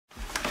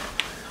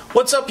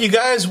What's up, you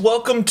guys?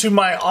 Welcome to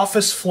my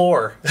office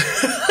floor.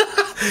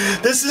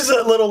 This is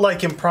a little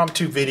like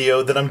impromptu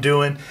video that I'm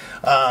doing.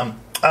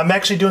 I'm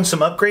actually doing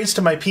some upgrades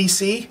to my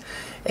PC,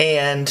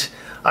 and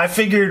I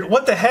figured,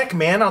 what the heck,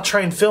 man, I'll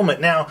try and film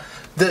it. Now,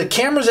 the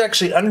camera's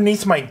actually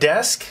underneath my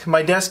desk.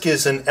 My desk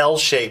is an L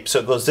shape, so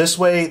it goes this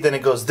way, then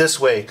it goes this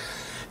way.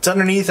 It's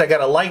underneath. I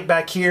got a light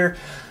back here.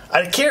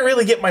 I can't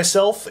really get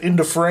myself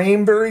into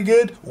frame very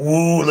good.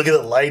 Ooh, look at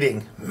the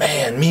lighting.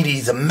 Man,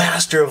 Meaty's a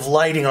master of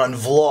lighting on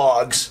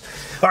vlogs.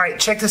 Alright,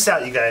 check this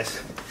out, you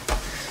guys.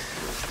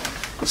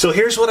 So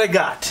here's what I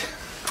got.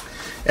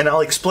 And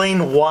I'll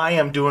explain why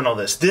I'm doing all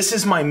this. This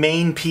is my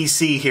main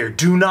PC here.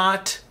 Do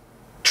not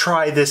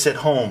try this at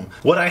home.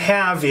 What I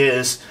have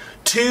is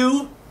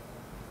two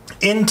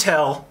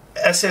Intel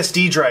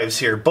SSD drives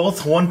here,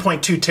 both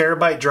 1.2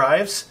 terabyte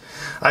drives.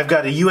 I've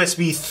got a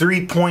USB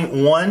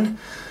 3.1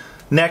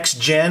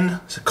 next gen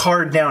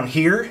card down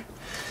here.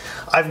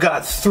 I've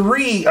got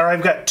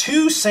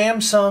two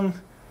Samsung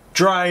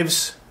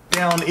drives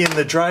down in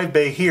the drive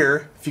bay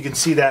here, if you can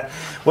see that.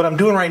 What I'm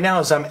doing right now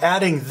is I'm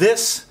adding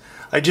this.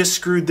 I just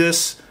screwed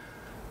this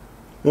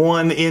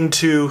one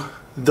into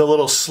the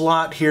little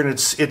slot here, and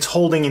it's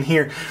holding in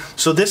here.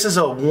 So this is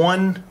a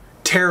 1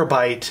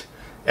 terabyte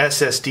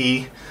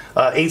SSD,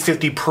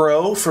 850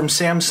 Pro from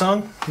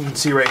Samsung. You can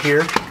see right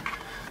here.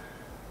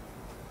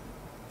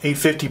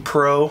 850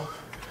 Pro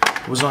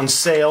was on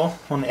sale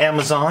on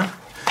Amazon.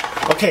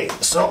 Okay,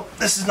 so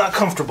this is not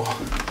comfortable.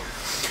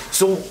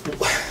 So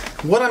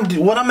what I'm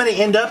going to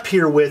end up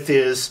here with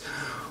is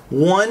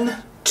 1,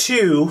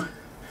 2,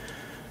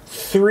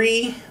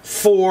 3,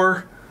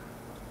 4,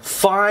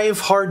 5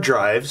 hard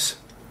drives,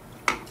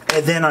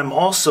 and then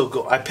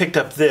I picked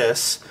up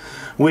this,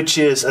 which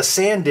is a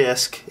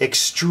SanDisk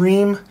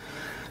Extreme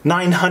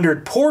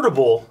 900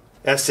 portable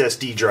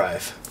SSD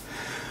drive.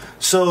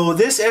 So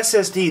this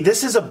SSD,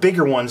 this is a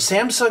bigger one.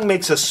 Samsung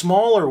makes a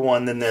smaller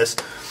one than this,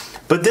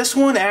 but this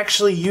one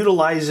actually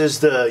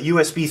utilizes the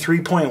USB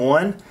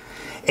 3.1,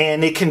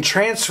 and it can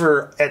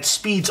transfer at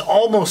speeds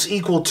almost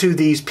equal to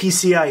these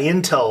PCI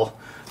Intel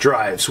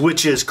drives,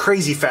 which is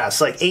crazy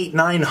fast, like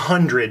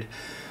 800-900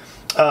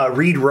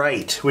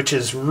 read-write, which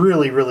is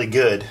really, really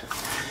good.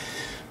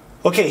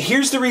 Okay,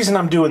 here's the reason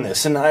I'm doing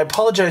this, and I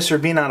apologize for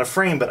being out of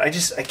frame, but I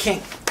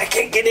can't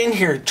get in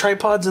here.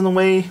 Tripod's in the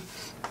way.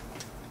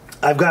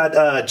 I've got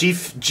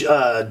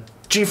GeForce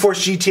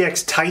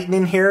GTX Titan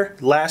in here,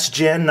 last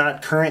gen,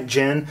 not current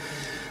gen,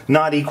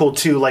 not equal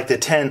to like the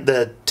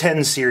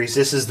 10 series.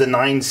 This is the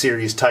 9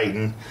 series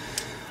Titan.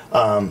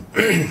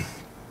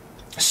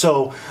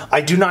 So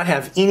I do not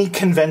have any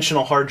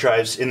conventional hard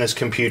drives in this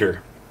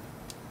computer.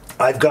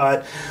 I've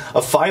got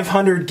a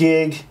 500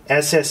 gig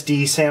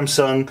SSD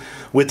Samsung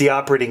with the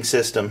operating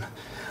system.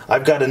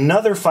 I've got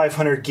another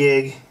 500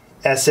 gig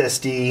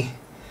SSD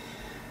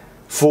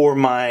for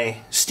my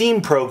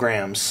Steam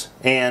programs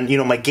and, you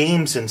know, my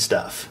games and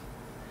stuff.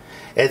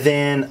 And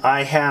then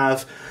I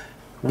have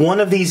one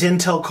of these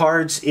Intel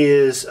cards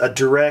is a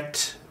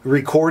direct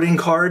recording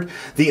card.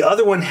 The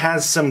other one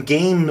has some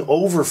game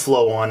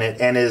overflow on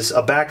it and is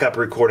a backup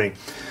recording.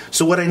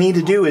 So what I need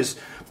to do is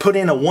put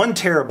in a 1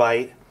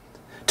 terabyte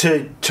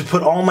to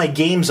put all my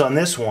games on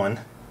this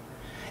one,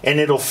 and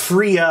it'll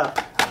free up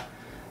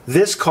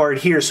this card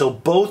here. So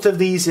both of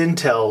these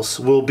Intels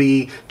will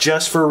be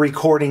just for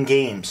recording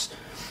games.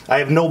 I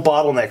have no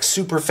bottlenecks,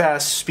 super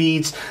fast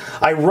speeds.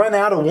 I run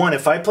out of one.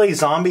 If I play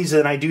zombies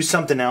and I do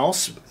something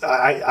else,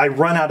 I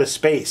run out of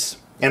space,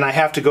 and I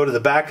have to go to the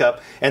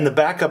backup, and the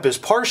backup is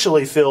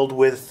partially filled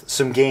with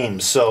some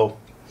games. So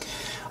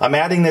I'm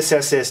adding this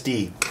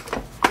SSD.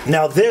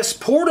 Now this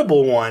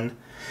portable one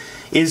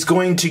is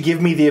going to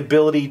give me the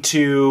ability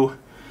to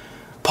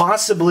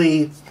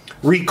possibly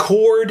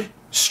record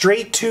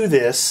straight to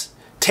this,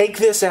 take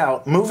this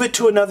out, move it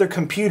to another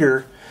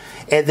computer,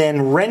 and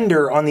then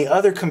render on the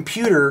other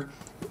computer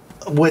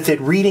with it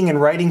reading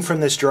and writing from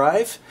this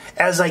drive.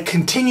 As I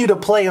continue to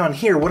play on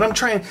here, what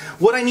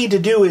I need to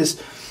do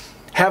is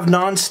have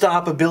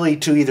non-stop ability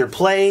to either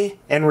play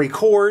and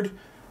record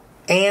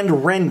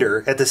and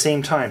render at the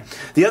same time.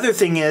 The other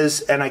thing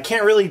is, and I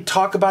can't really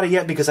talk about it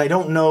yet because I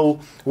don't know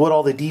what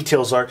all the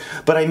details are,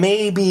 but I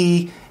may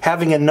be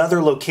having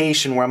another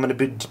location where I'm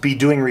going to be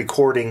doing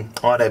recording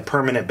on a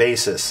permanent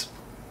basis.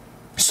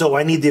 So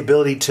I need the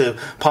ability to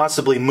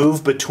possibly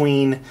move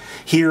between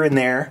here and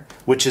there,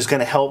 which is going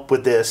to help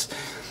with this.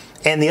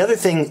 And the other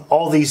thing,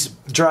 all these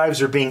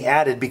drives are being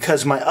added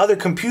because my other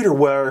computer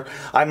where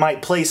I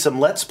might play some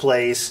Let's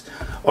Plays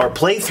or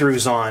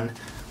playthroughs on,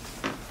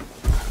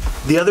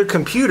 the other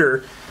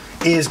computer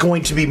is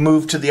going to be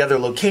moved to the other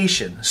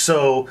location.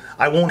 So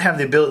I won't have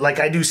the ability, like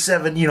I do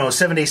 7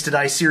 Days to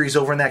Die series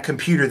over in that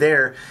computer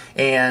there,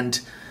 and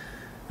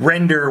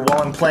render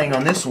while I'm playing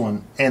on this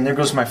one. And there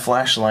goes my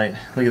flashlight.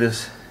 Look at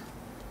this.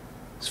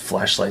 This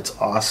flashlight's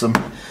awesome.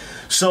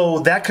 So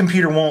that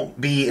computer won't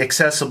be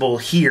accessible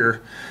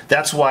here.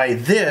 That's why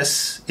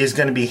this is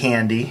going to be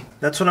handy.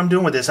 That's what I'm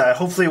doing with this.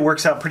 Hopefully it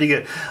works out pretty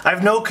good. I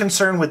have no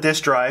concern with this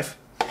drive.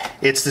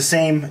 It's the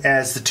same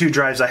as the 2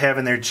 drives I have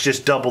in there, it's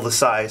just double the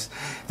size.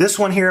 This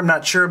one here I'm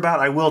not sure about,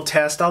 I will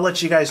test. I'll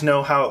let you guys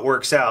know how it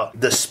works out.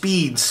 The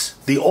speeds,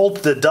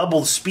 the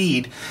double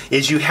speed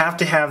is you have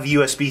to have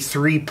USB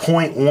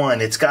 3.1.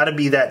 It's got to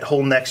be that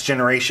whole next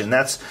generation.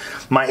 That's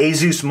my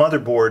Asus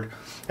motherboard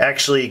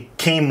actually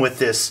came with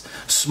this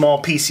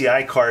small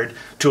PCI card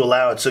to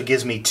allow it, so it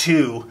gives me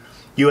 2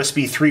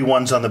 USB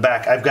 3.1s on the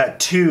back. I've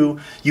got 2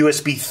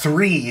 USB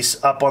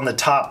 3s up on the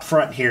top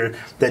front here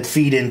that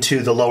feed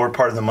into the lower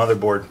part of the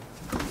motherboard.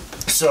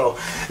 So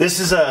this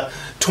is a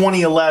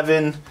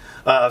 2011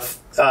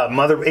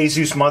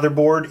 Asus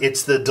motherboard.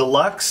 It's the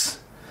Deluxe,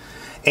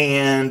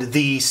 and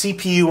the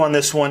CPU on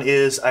this one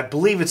is, I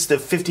believe it's the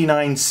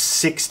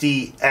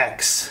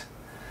 5960X.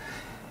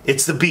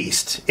 It's the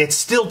beast. It's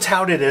still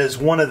touted as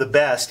one of the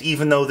best,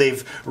 even though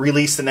they've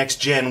released the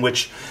next gen,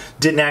 which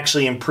didn't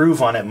actually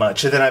improve on it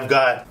much. And then I've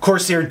got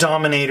Corsair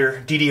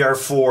Dominator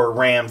DDR4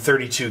 RAM,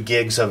 32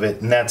 gigs of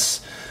it, and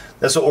that's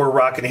what we're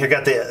rocking here.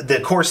 Got the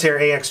Corsair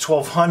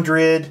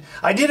AX1200.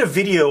 I did a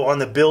video on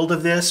the build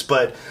of this,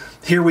 but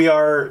here we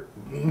are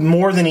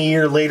more than a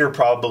year later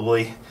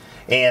probably,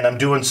 and I'm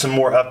doing some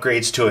more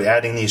upgrades to it,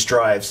 adding these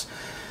drives.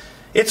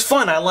 It's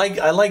fun. I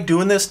like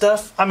doing this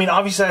stuff. I mean,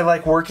 obviously I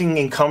like working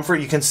in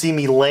comfort. You can see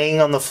me laying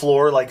on the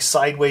floor like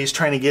sideways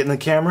trying to get in the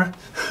camera.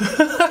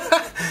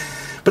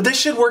 But this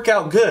should work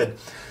out good.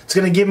 It's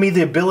going to give me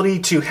the ability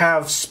to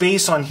have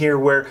space on here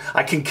where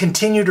I can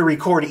continue to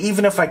record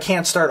even if I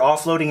can't start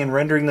offloading and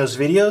rendering those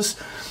videos.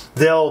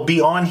 They'll be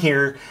on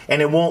here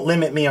and it won't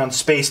limit me on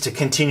space to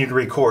continue to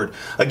record.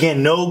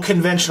 Again, no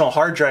conventional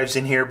hard drives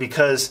in here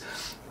because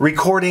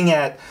recording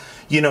at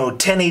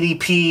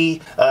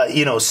 1080p,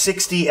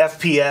 60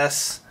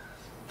 FPS,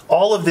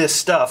 all of this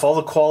stuff, all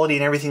the quality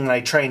and everything that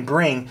I try and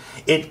bring,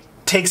 it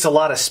takes a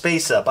lot of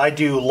space up. I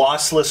do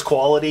lossless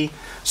quality,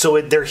 so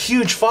they're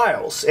huge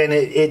files,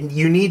 and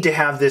you need to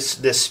have this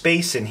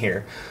space in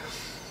here.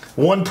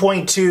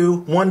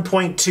 1.2,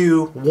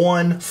 1.2,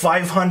 1,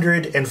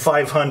 500, and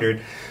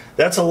 500.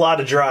 That's a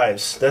lot of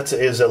drives. That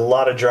is a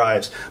lot of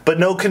drives. But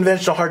no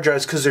conventional hard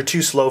drives because they're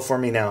too slow for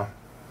me now.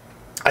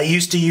 I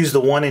used to use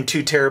the 1 and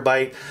 2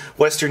 terabyte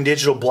Western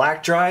Digital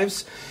black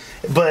drives,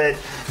 but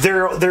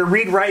their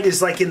read-write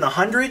is like in the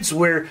hundreds,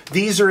 where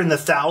these are in the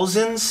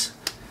thousands.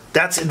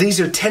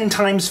 These are 10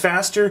 times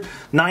faster,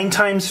 9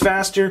 times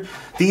faster.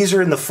 These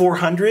are in the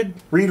 400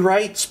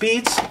 read-write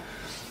speeds,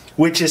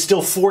 which is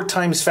still 4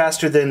 times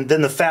faster than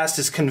the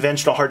fastest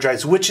conventional hard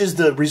drives, which is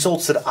the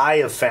results that I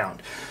have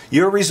found.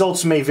 Your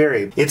results may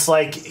vary. It's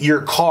like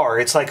your car.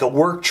 It's like a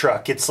work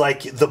truck. It's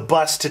like the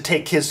bus to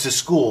take kids to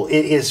school.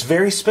 It is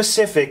very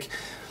specific,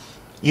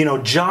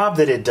 job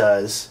that it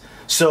does.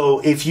 So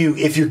if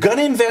you're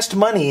gonna invest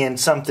money in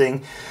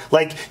something,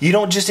 like you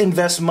don't just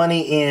invest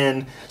money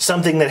in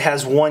something that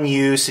has one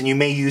use and you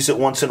may use it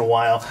once in a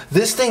while.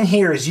 This thing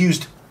here is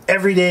used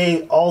every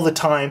day, all the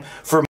time,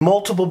 for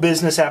multiple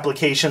business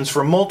applications,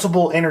 for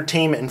multiple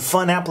entertainment and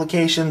fun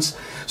applications.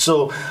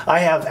 So I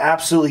have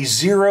absolutely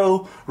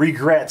zero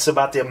regrets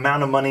about the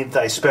amount of money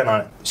that I spent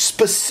on it,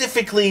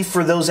 specifically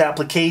for those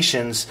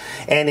applications,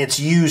 and it's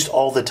used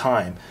all the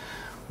time.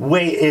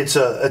 It's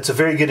a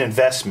very good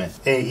investment,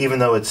 even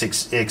though it's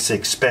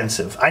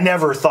expensive. I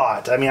never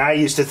thought. I mean, I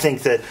used to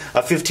think that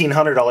a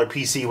 $1,500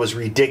 PC was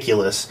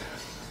ridiculous,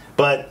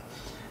 but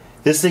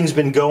this thing's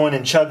been going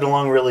and chugging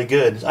along really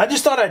good. I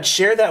just thought I'd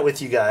share that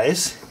with you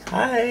guys.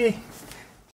 Hi.